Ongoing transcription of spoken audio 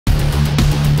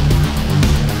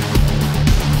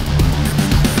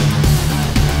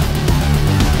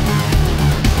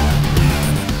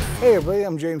everybody,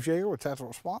 I'm James Yeager with Tactical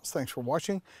Response. Thanks for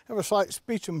watching. I have a slight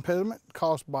speech impediment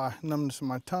caused by numbness in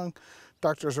my tongue.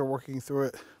 Doctors are working through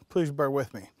it. Please bear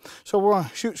with me. So we're going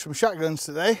to shoot some shotguns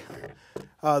today.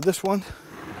 This one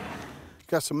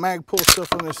got some Magpul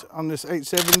stuff on this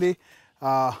 870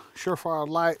 Surefire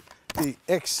Light, the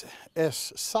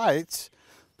XS Sights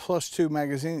 +2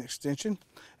 magazine extension.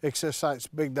 XS Sights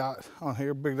big dot on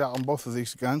here, big dot on both of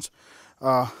these guns.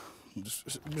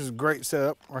 This is a great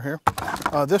setup right here.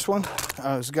 This one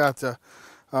has got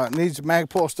needs a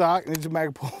Magpul stock, needs a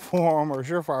Magpul forearm or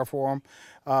Surefire forearm.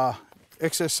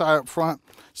 XS sight up front,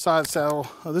 side saddle.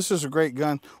 This is a great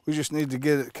gun. We just need to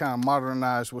get it kind of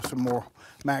modernized with some more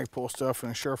Magpul stuff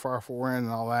and a Surefire forend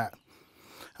and all that.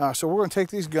 So we're going to take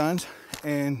these guns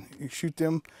and shoot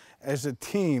them as a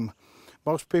team.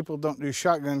 Most people don't do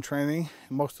shotgun training,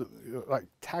 like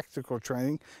tactical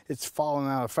training. It's fallen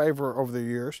out of favor over the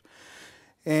years.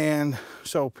 And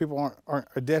so people aren't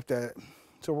adept at it.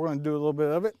 So we're going to do a little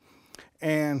bit of it.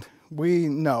 And we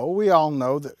all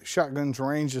know that shotgun's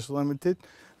range is limited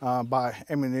by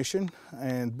ammunition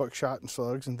and buckshot and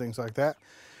slugs and things like that.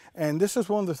 And this is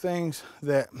one of the things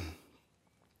that, when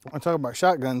I talk about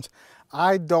shotguns,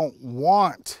 I don't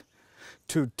want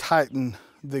to tighten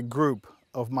the group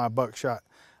of my buckshot.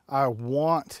 I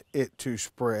want it to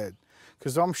spread,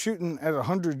 because I'm shooting at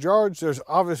 100 yards, there's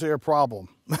obviously a problem.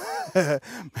 And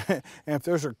if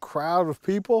there's a crowd of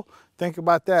people, think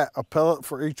about that, a pellet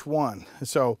for each one.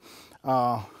 So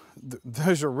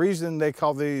there's a reason they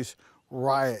call these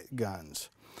riot guns.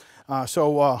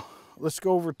 So let's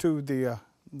go over to the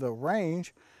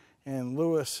range, and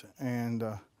Lewis and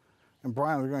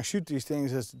Brian, we're going to shoot these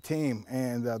things as a team,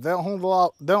 and they don't hold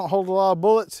a lot of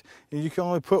bullets, and you can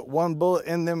only put one bullet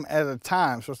in them at a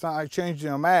time. So it's not like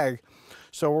changing a mag.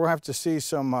 So we're going to have to see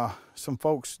some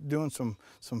folks doing some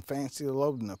fancy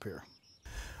loading up here.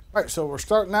 All right, so we're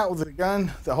starting out with a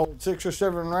gun that holds 6 or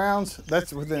 7 rounds.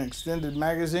 That's with an extended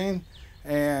magazine,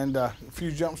 and a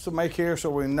few jumps to make here,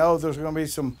 so we know there's going to be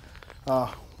some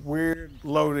weird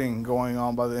loading going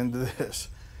on by the end of this.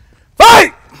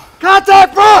 Fight!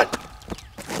 Contact front!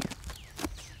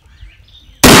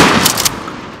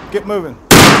 Get moving.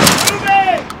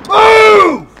 Moving!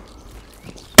 Move!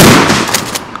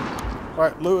 All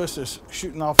right, Lewis is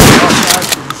shooting off the left side,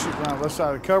 so he's shooting around the left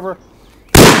side of the cover.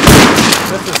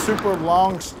 That's a super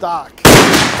long stock.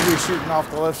 He's shooting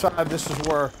off the left side. This is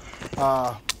where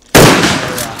a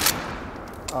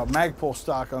Magpul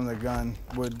stock on the gun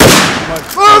would be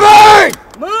much. Moving!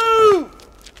 Move!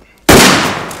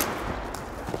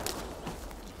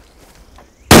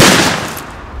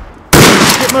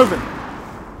 Get moving.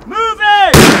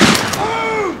 Moving!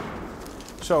 Move!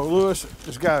 So Lewis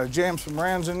has got to jam some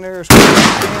rounds in there as quick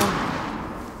as he can.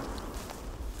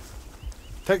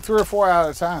 Take 3 or 4 out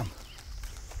at a time.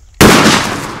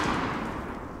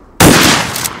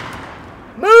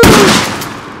 Move!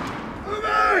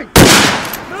 Moving!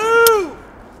 Move!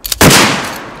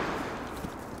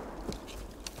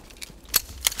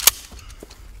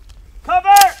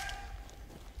 Cover!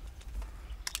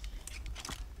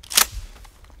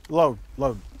 Load,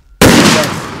 load.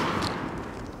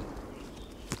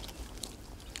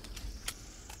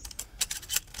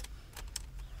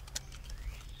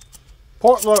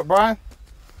 Port load, Brian.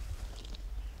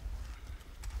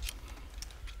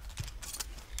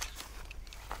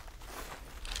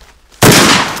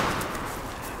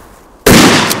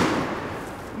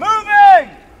 Moving!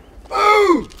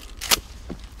 Move!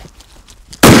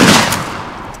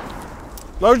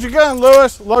 Load your gun,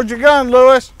 Lewis. Load your gun,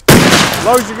 Lewis.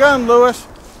 Load your gun, Lewis.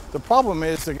 The problem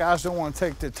is the guys don't want to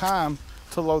take the time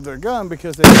to load their gun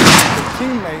because they think their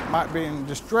teammate might be in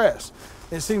distress.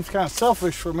 It seems kind of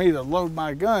selfish for me to load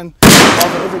my gun while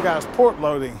the other guy's port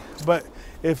loading. But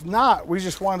if not, we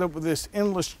just wind up with this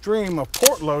endless stream of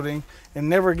port loading and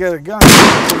never get a gun to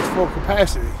its full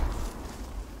capacity.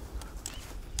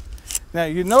 Now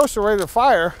you notice the rate of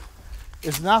fire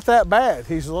is not that bad.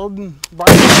 He's loading right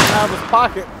out of his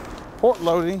pocket, port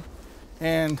loading,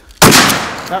 and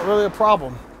not really a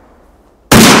problem.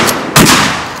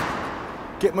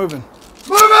 Get moving.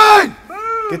 Moving!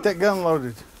 Get that gun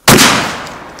loaded.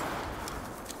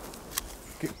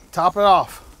 Top it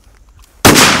off.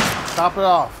 Top it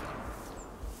off.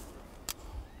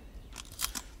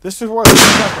 This is where like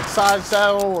a side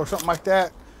saddle or something like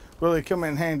that really come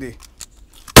in handy.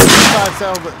 The side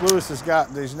saddle that Lewis has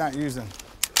got that he's not using.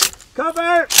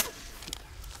 Cover!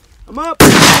 I'm up!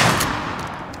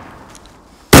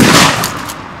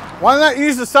 Why not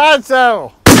use the side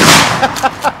saddle?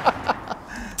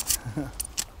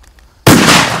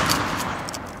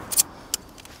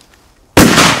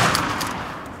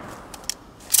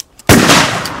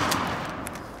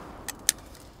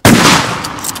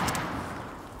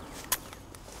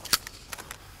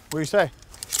 What do you say?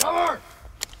 Cover!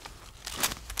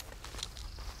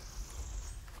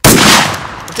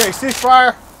 Okay,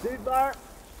 ceasefire. Ceasefire.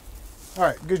 All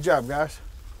right, good job, guys.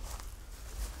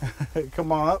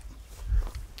 Come on up.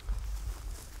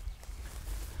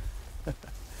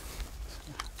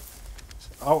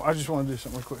 Oh, I just want to do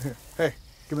something real quick here. Hey,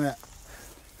 give me that.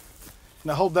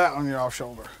 Now hold that on your off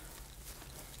shoulder.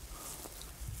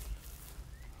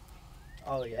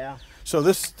 Oh, yeah. So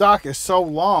this stock is so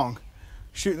long,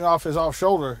 shooting off his off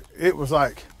shoulder, it was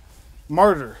like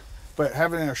murder. But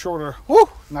having a shorter, whoo,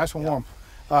 nice and warm.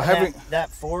 Having that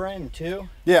forend too,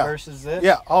 yeah, versus this.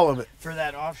 Yeah, all of it. For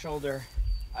that off shoulder,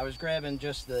 I was grabbing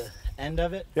just the end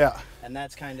of it. Yeah. And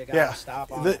that's kind of got to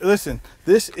stop on it. Listen,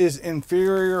 this is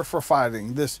inferior for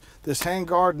fighting. This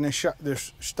handguard and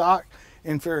this stock,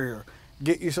 inferior.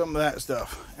 Get you some of that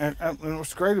stuff. And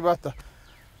what's great about the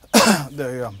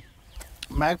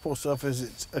Magpul stuff is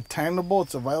it's attainable,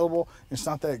 it's available, it's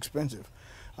not that expensive.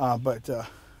 But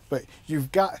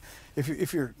you've got,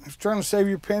 if you're trying to save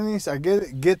your pennies, I get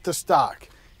it. Get the stock.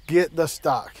 Get the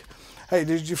stock. Hey,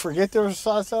 did you forget there was a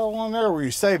side saddle on there, or were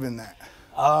you saving that?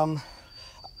 A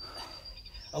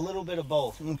little bit of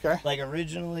both. Okay. Like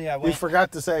originally, I went. You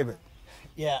forgot to save it.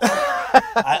 Yeah.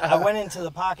 I went into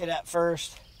the pocket at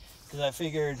first because I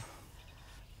figured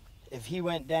if he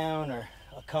went down or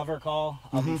a cover call,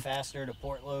 I'll be faster to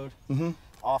port load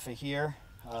off of here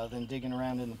than digging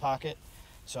around in the pocket.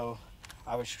 So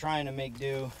I was trying to make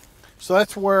do. So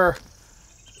that's where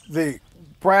the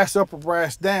brass up or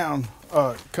brass down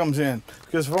comes in.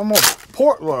 Because if I'm gonna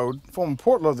port load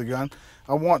the gun,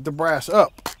 I want the brass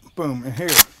up, boom, in here,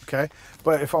 okay?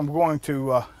 But if I'm going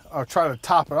to try to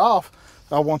top it off,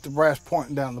 I want the brass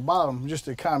pointing down the bottom, just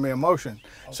to economy of motion.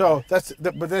 Okay. So that's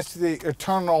the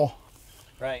eternal.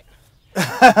 Right.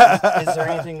 Is there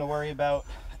anything to worry about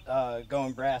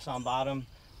going brass on bottom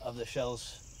of the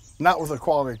shells? Not with a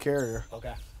quality carrier.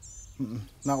 Okay.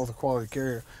 Not with a quality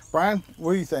carrier. Brian,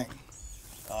 what do you think?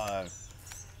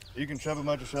 You can shove a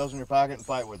bunch of shells in your pocket and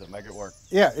fight with it, make it work.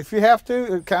 Yeah, if you have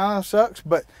to, it kind of sucks.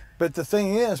 But the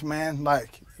thing is, man,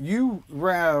 like you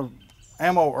ran out of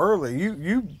ammo early.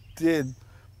 You did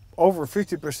over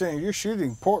 50% of your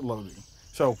shooting port loading.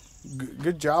 So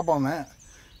good job on that.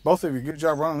 Both of you, good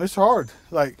job running. It's hard.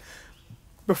 Like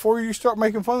before you start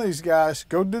making fun of these guys,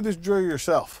 go do this drill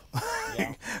yourself.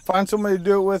 Yeah. Find somebody to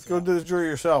do it with. Go do this drill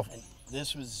yourself. And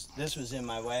this was in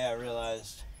my way. I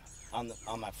realized on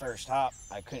my first hop,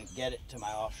 I couldn't get it to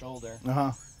my off shoulder.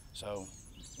 So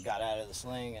got out of the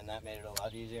sling, and that made it a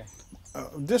lot easier.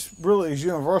 This really is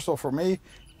universal for me.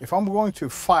 If I'm going to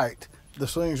fight, the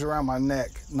sling's around my neck,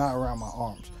 not around my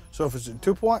arms. So if it's a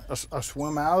 2-point, I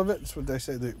swim out of it. That's what they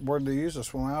say, the word they use, I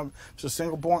swim out of it. If it's a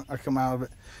single point, I come out of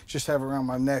it. Just have it around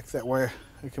my neck. That way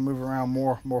it can move around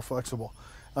more flexible.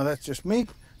 That's just me.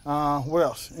 What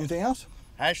else? Anything else?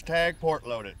 Hashtag port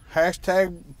load it.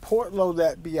 Hashtag port load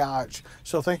that biatch.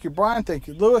 So thank you, Brian. Thank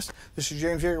you, Lewis. This is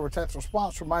James Yeager with Tactical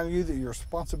Response, reminding you that your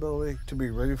responsibility to be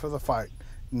ready for the fight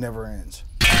never ends.